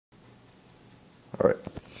Alright.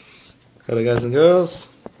 Hello guys and girls.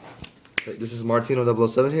 This is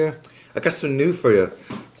Martino007 here. I got some new for you.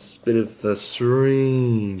 It's a bit of a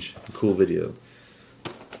strange, cool video.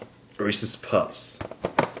 Reese's Puffs.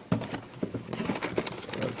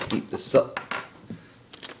 I'll heat this up.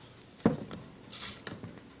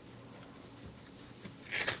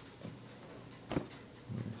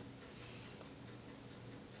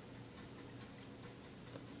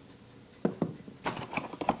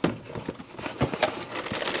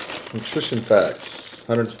 Nutrition facts: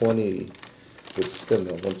 120 with skim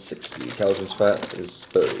milk, 160 calories. Fat is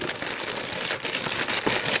 30.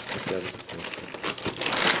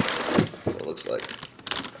 That's what it looks like.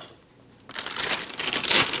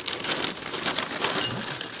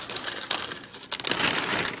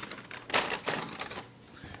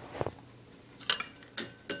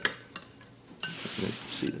 You can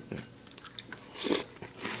see it there.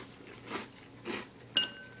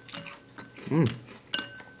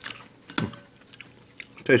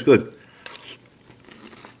 Tastes good.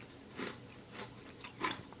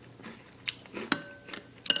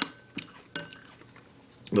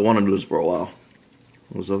 Been wanting to do this for a while.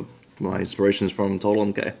 It was my inspirations from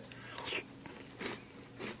TotalMK.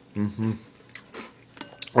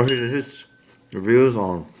 Or his reviews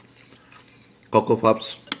on Cocoa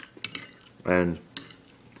Puffs and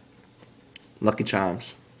Lucky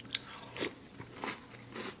Charms.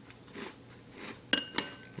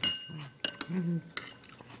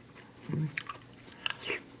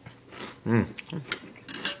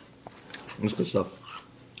 That's good stuff.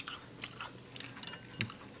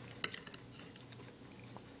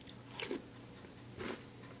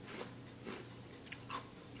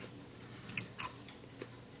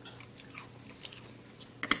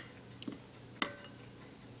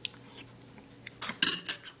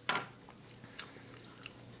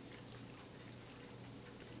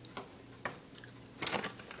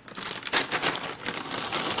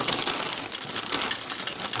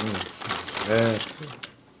 Yeah.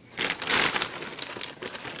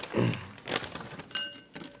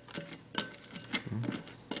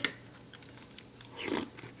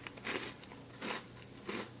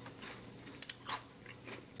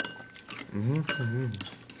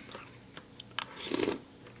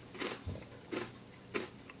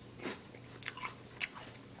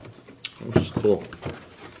 This is cool.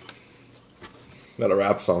 Got a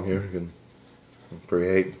rap song here you can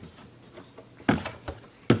create.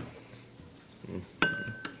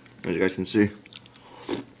 As you guys can see.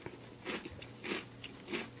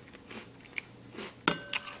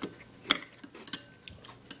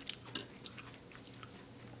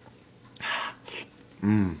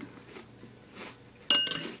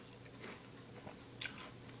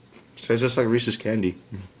 Tastes just like Reese's candy.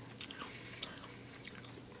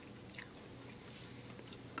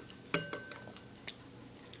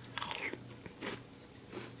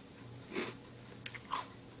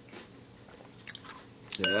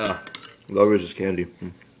 Yeah, I love Reese's candy.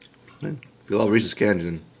 If you love Reese's candy,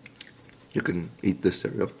 then you can eat this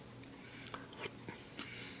cereal.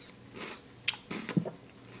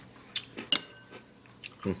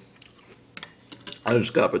 I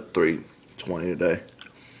just got up at 3:20 today.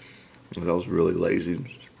 I was really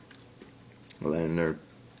lazy. Laying there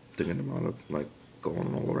thinking about it, like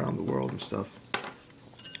going all around the world and stuff.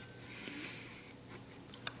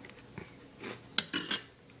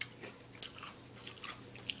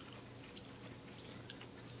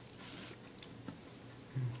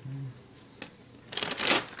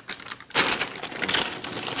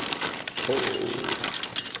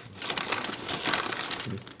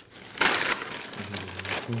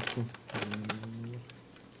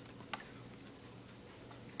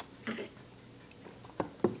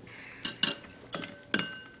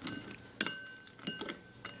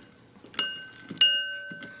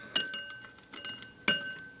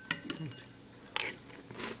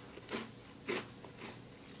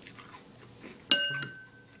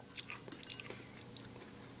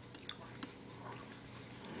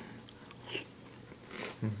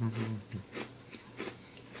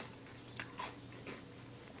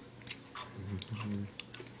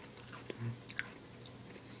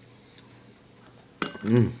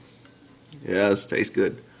 Yeah, this tastes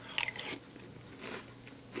good.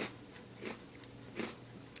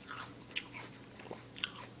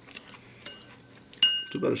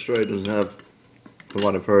 Too bad Australia doesn't have, from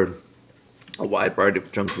what I've heard, a wide variety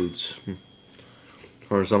of junk foods.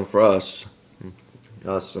 For us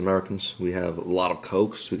Americans, we have a lot of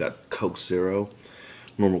Cokes. We got Coke Zero,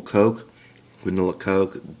 normal Coke, vanilla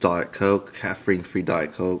Coke, Diet Coke, caffeine-free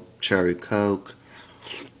Diet Coke, Cherry Coke,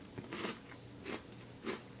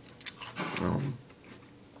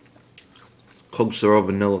 Coke Zero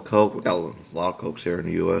Vanilla Coke. We got a lot of Cokes here in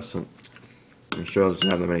the U.S. and Australia doesn't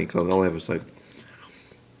have that many Coke. All they have is like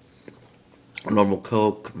normal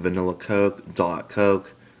Coke, vanilla Coke, Diet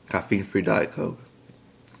Coke, caffeine-free Diet Coke,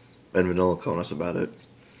 and vanilla Coke. That's about it.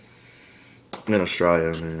 In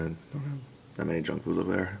Australia, man, don't have that many junk foods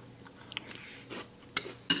over there.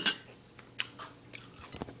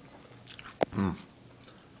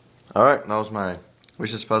 Alright, that was my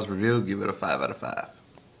Reese's Puffs review. Give it a 5 out of 5.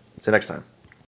 See you next time.